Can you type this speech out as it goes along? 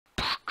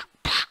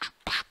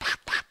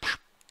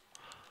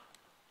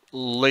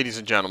Ladies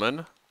and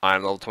gentlemen,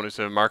 I'm level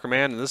 27 Marker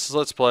Man, and this is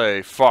Let's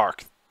Play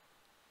Fark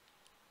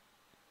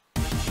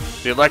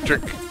the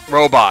Electric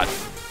Robot.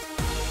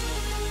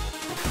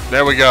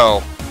 There we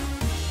go.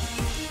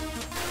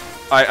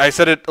 I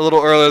said it a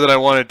little earlier than I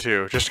wanted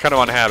to, just kind of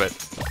on habit.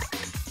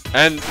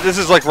 And this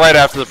is like right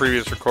after the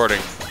previous recording.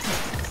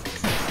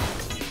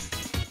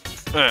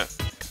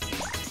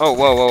 Oh,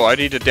 whoa, whoa, I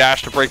need to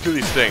dash to break through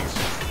these things.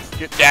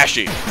 Get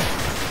dashy.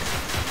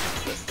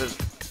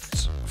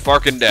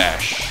 Fark and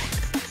dash.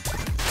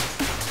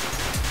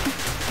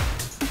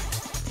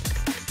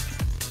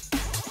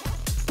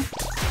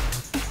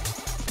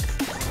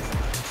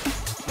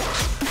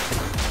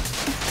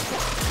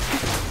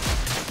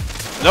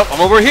 Nope,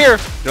 I'm over here.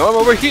 No, I'm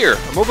over here.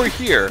 I'm over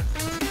here.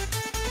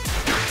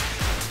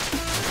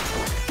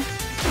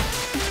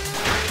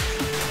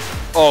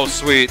 Oh,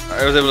 sweet.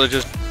 I was able to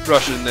just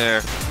rush in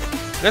there.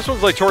 This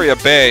one's like Victoria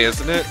Bay,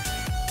 isn't it?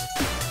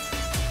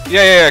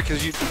 Yeah,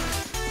 because you...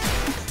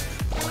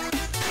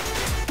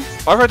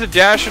 I've had to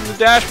dash in the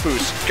dash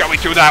boost. Got me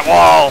through that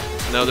wall!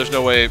 No, there's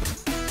no way.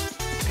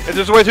 If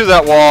there's a way through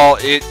that wall,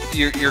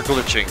 you're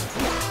glitching.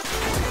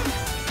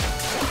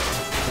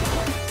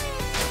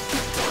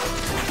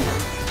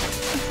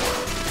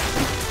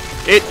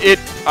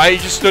 I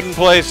just stood in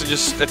place and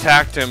just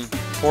attacked him.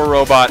 Poor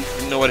robot.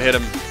 Didn't know what hit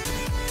him.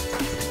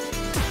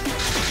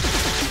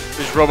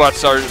 These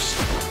robots are just...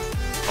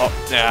 Oh,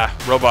 nah.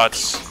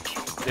 Robots.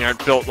 They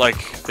aren't built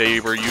like they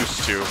were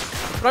used to.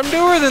 But I'm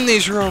newer than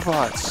these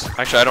robots.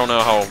 Actually, I don't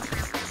know how...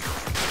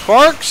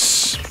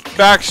 Fark's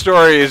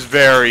backstory is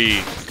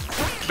very,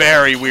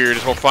 very weird,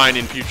 as we'll find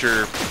in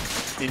future...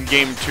 in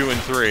Game 2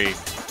 and 3.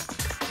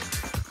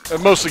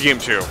 Mostly Game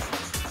 2.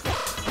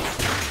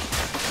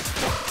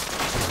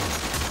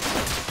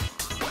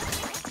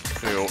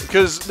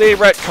 Because they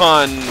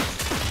retcon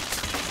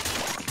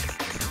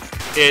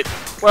it.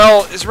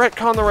 Well, is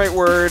retcon the right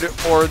word?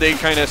 Or they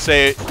kind of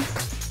say,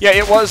 yeah,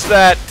 it was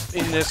that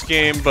in this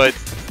game, but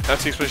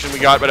that's the explanation we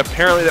got. But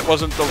apparently that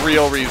wasn't the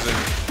real reason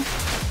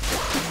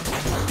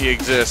he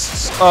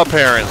exists.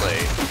 Apparently.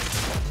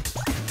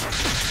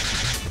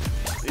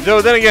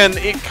 Though then again,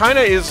 it kind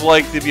of is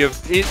like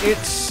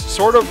it's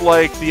sort of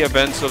like the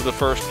events of the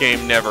first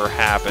game never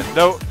happened.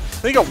 Though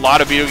I think a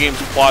lot of video games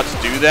plots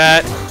do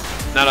that.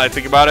 Now that I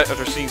think about it,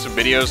 after seeing some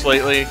videos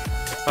lately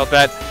about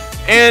that.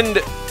 And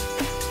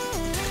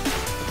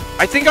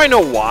I think I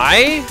know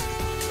why.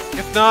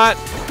 If not,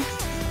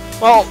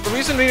 well, the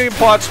reason video game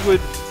plots would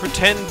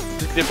pretend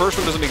the first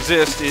one doesn't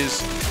exist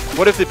is,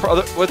 what if the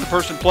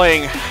person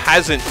playing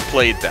hasn't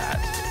played that?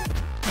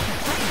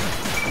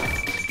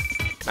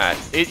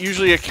 It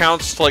usually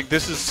accounts to, like,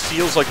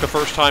 feels like the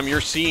first time you're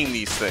seeing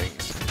these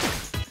things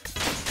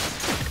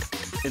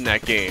in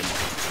that game,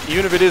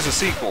 even if it is a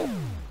sequel.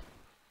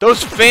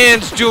 Those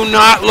fans do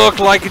not look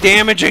like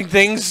damaging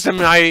things to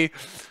my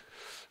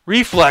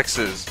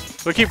reflexes.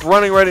 So I keep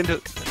running right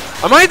into...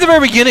 I'm right at the very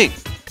beginning.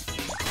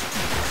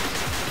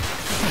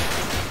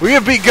 We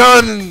have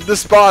begun the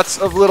spots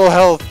of little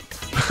health.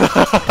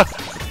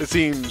 It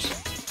seems.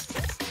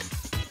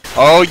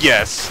 Oh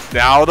yes,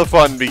 now the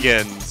fun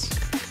begins.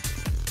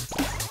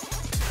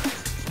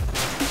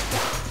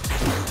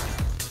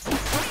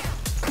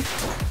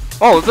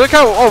 Oh, look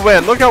how... Oh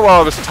man, look how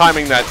well I was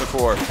timing that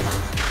before.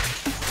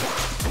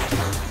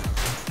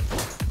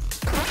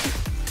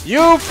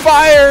 You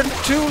fired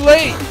too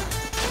late!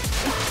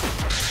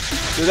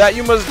 For that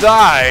you must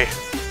die.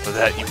 For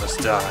that you must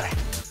die.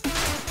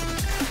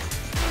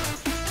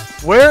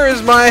 Where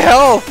is my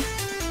health?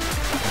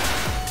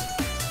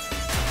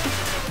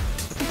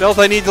 Health,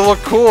 I need to look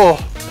cool.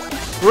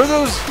 Where are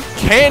those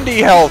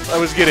candy health I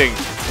was getting?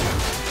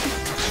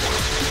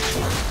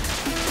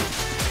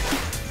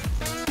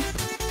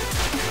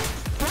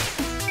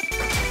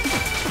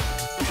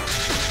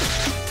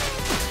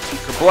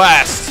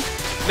 Blast!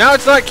 Now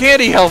it's not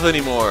candy health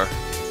anymore.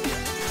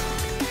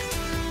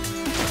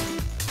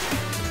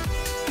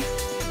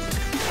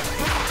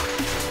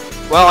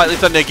 Well, at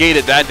least I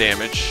negated that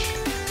damage.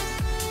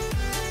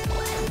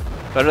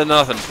 Better than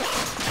nothing.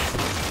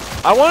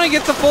 I want to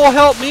get the full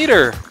health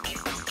meter.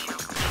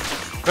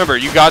 Remember,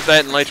 you got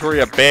that in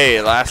Victoria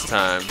Bay last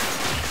time.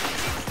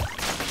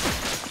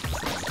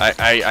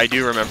 I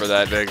do remember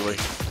that vaguely.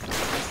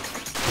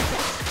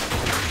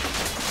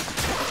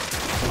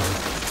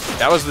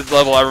 That was the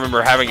level I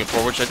remember having it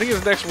for, which I think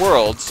is the next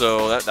world,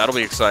 so that'll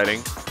be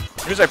exciting.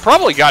 Because I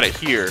probably got it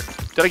here.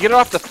 Did I get it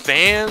off the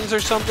fans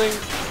or something?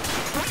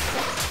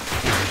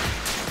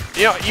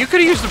 You know, you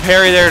could have used the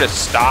parry there to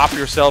stop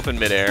yourself in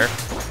midair.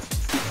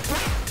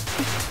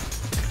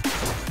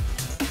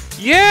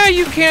 Yeah,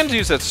 you can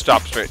use that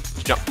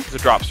to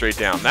drop straight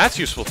down. That's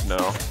useful to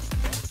know.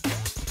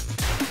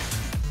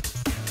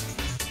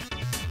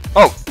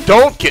 Oh,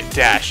 don't get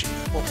dashy.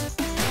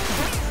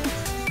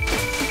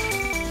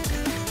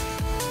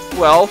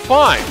 Well,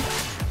 fine.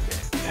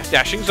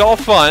 Dashing's all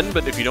fun,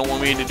 but if you don't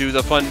want me to do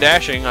the fun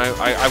dashing,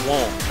 I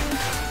won't.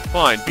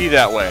 Fine, be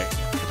that way.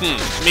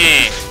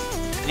 Meh.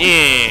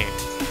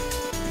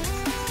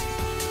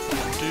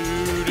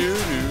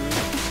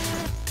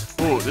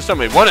 Ooh, this time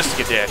they want us to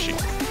get dashy.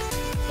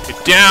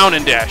 Get down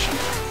and dash.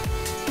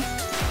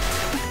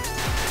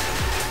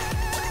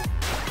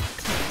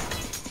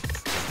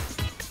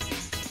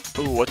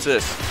 Ooh, what's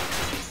this?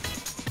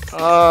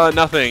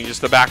 Nothing.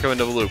 Just the back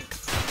end of the loop.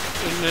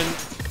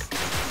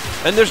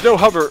 And there's no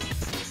hover.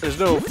 There's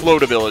no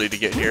float ability to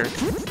get here.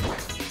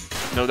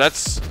 No,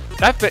 that's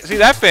that. See,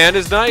 that fan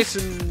is nice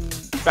and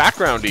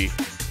backgroundy.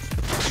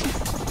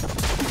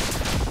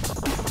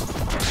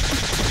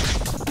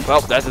 Well,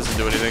 that doesn't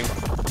do anything.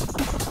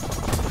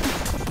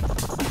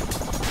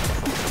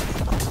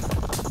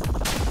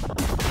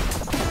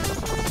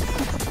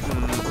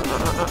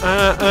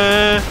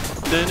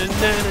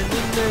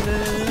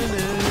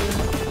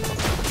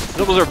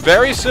 Levels are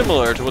very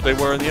similar to what they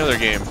were in the other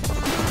game.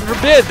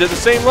 Forbid, they're the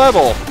same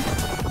level.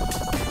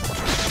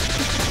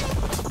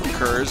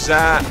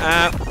 Kurzap.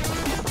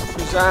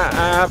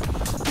 Kurzap.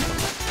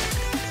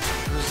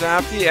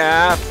 Kurzap the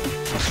app.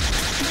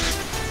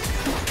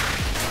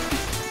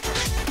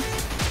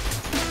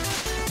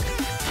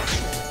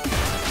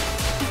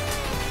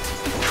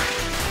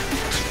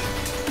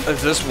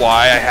 Is this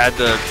why I had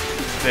the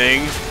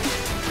thing?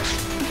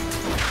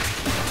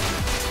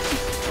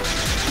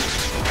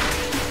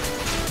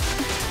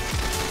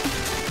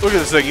 Look at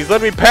this thing. He's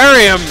letting me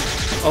parry him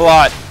a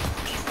lot.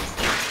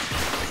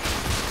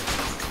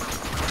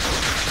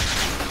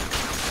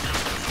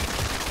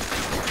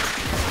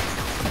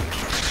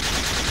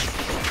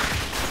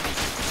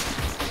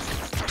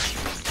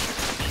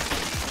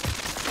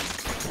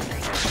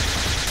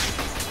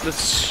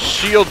 Let's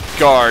shield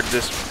guard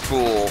this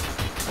fool.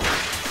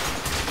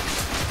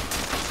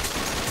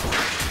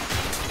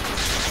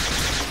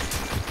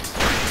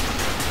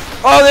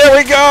 Oh, there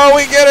we go!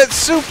 We get it!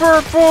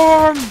 Super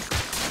form!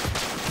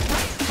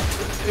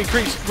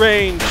 Increased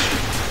range.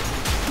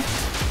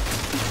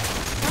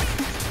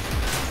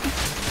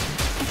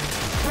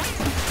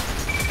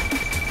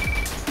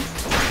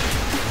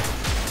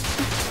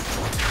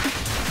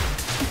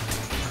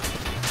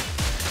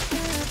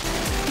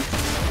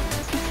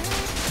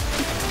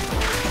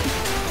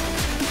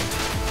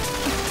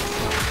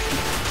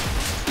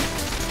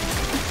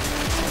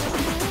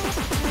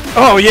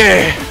 Oh,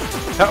 yeah!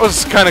 That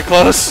was kind of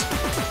close.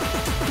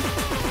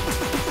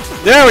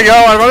 There we go!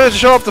 I wanted to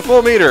show up the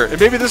full meter. And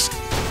maybe this...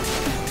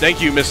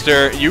 Thank you,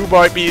 mister. You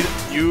might be...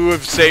 You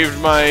have saved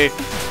my...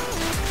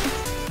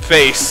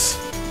 face.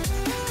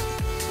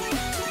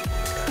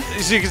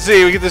 As you can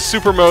see, we get this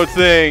super mode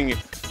thing.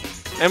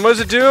 And what does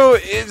it do?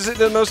 Is it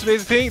the most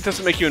amazing thing? It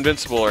doesn't make you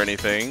invincible or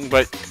anything,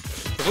 but...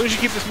 As long as you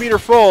keep this meter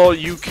full,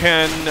 you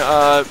can,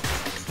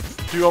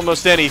 do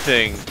almost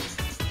anything.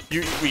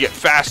 We get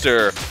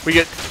faster. We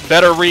get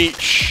better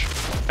reach.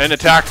 And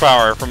attack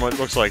power from what it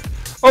looks like.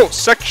 Oh,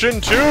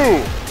 Section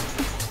 2!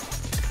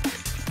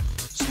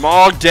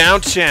 Smog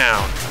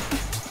Downtown.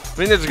 I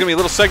think there's gonna be a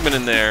little segment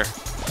in there.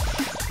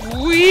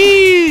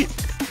 Whee!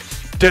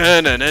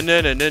 Down now, and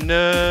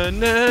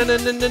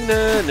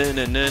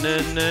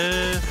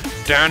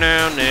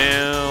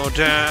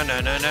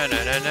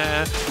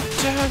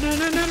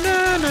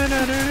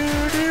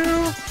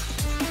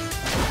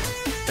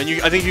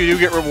I think you do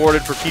get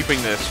rewarded for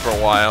keeping this for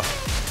a while.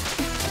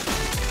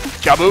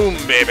 Kaboom,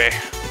 baby!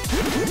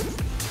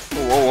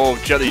 Whoa, whoa,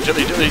 whoa, jelly,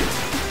 jelly, jelly.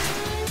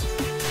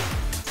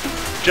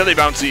 Jelly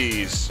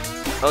bouncies.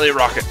 Jelly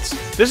rockets.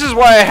 This is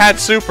why I had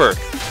super.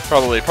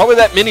 Probably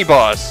that mini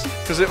boss.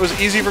 Because it was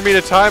easy for me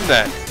to time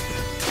that.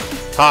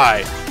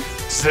 Hi.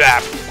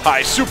 Slap.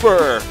 Hi,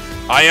 super.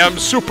 I am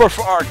Super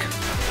Fark.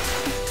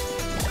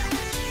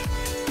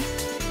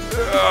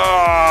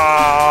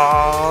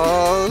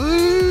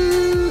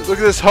 Look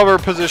at this hover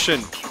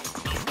position.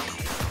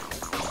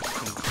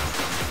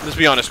 Let's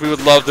be honest, we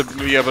would love to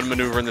be able to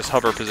maneuver in this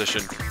hover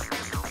position.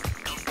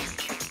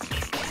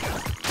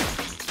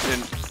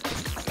 And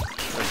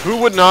who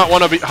would not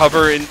want to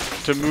hover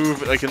to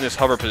move like in this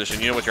hover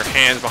position? You know, with your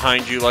hands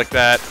behind you like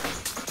that.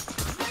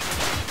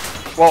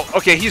 Well,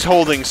 okay, he's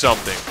holding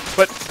something,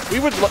 but we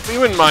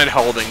wouldn't mind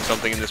holding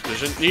something in this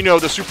position. You know,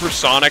 the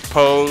supersonic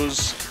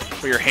pose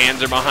where your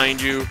hands are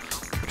behind you.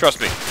 Trust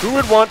me, who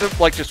would want to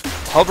like just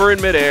hover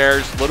in midair,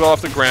 just little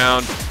off the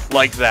ground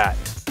like that?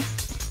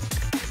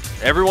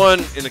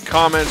 Everyone in the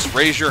comments,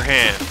 raise your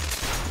hand.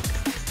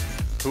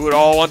 Who would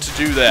all want to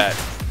do that?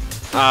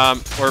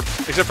 Or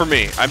except for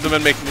me, I'm the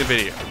one making the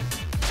video.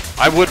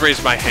 I would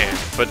raise my hand,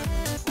 but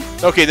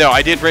okay, no,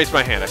 I did raise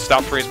my hand. I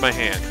stopped to raise my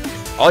hand.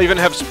 I'll even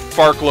have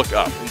Spark look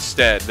up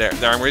instead. There,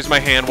 I'm raising my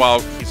hand while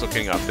he's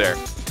looking up. There,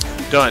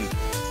 done.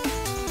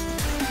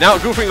 Now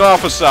goofing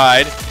off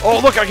aside. Oh,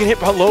 look, I can hit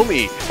below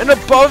me and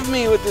above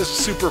me with this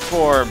super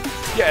form.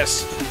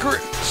 Yes,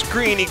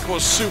 screen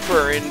equals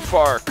super in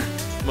Fark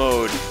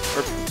mode.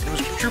 Or, it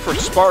was true for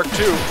Spark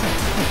too.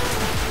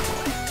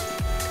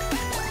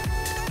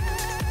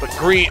 But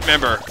green,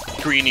 remember,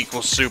 green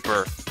equals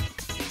super.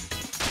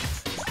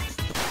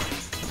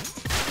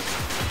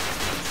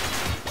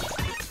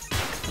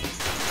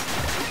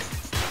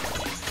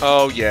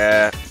 Oh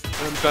yeah.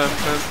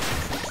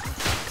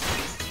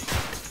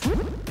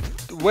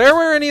 Where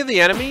were any of the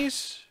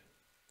enemies?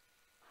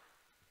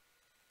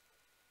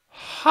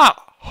 Ha!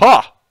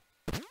 Ha!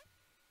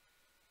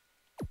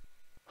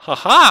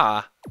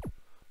 Ha-ha!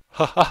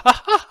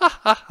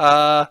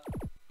 Ha-ha-ha-ha-ha-ha!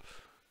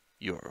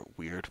 You're a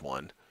weird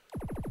one.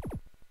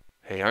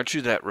 Hey, aren't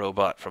you that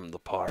robot from the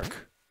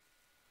park?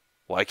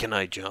 Why can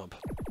I jump?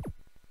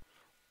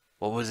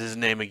 What was his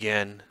name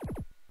again?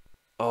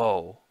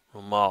 Oh,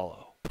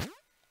 Romalo.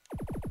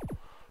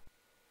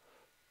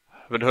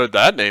 Haven't heard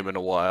that name in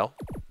a while.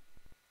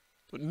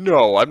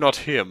 No, I'm not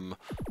him.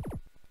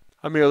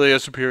 I'm merely a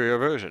superior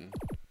version.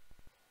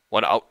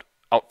 One out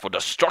for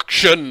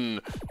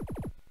destruction!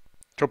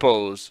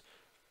 Propose.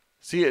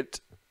 See it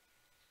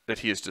that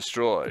he is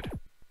destroyed.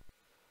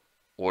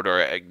 Order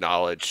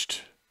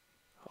acknowledged.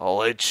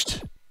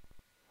 Acknowledged.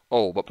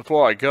 Oh, but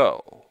before I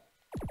go,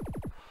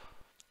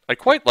 I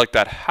quite like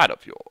that hat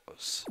of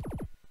yours.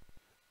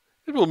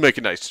 It will make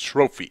a nice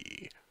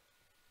trophy.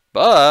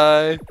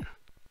 Bye!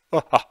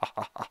 Ha ha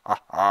ha ha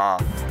ha ha.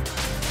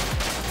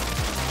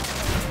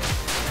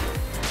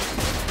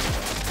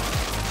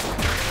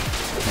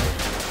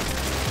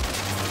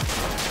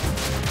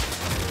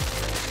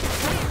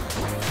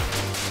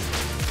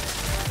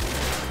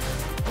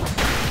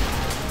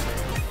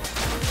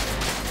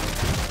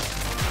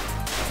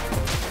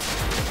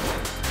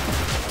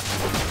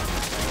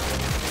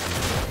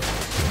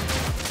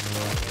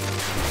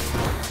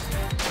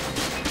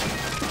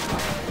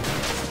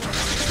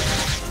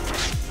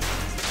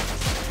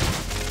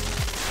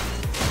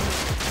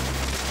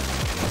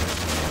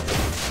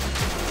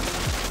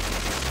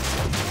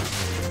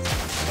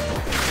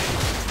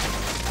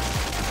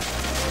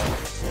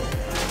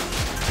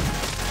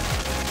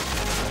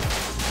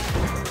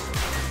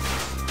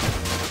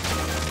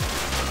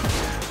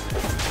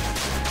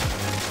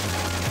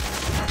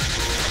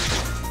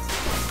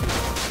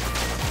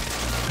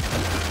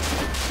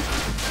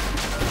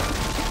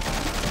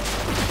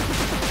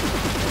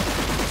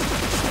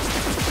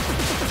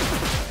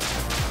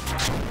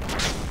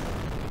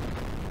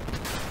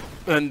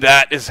 And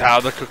that is how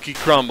the cookie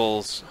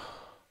crumbles.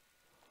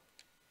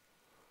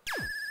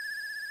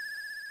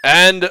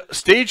 And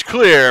stage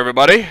clear,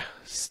 everybody.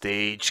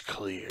 Stage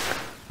clear.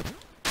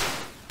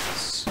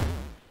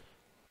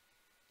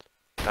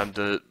 Time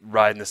to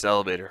ride in this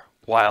elevator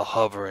while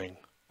hovering.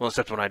 Well,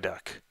 except when I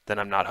duck. Then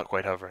I'm not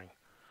quite hovering.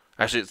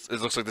 Actually, it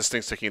looks like this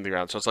thing's sticking to the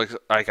ground, so it's like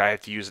I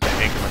have to use it to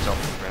anchor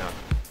myself to the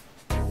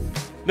ground.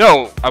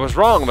 No, I was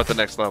wrong about the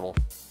next level.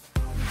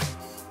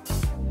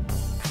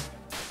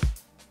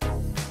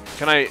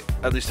 Can I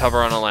at least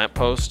hover on a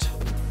lamppost?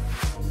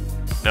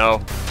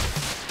 No.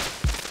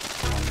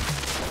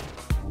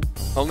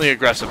 Only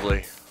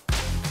aggressively.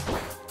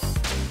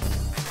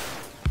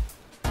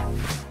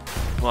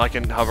 Well, I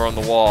can hover on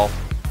the wall.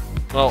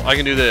 Well, I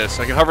can do this.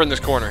 I can hover in this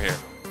corner here.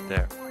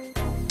 There.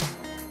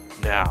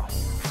 Now,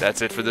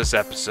 that's it for this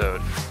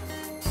episode.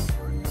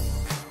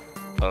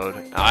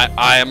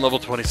 I am level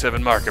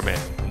 27 Marker Man.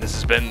 And this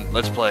has been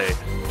Let's Play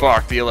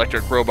Fark the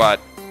Electric Robot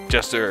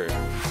Jester.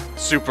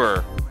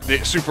 The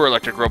Super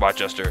Electric Robot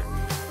Jester.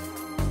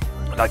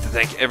 I'd like to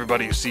thank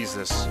everybody who sees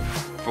this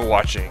for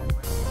watching.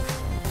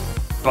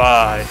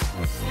 Bye.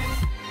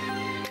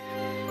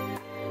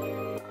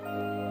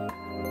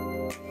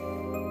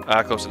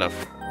 Close enough.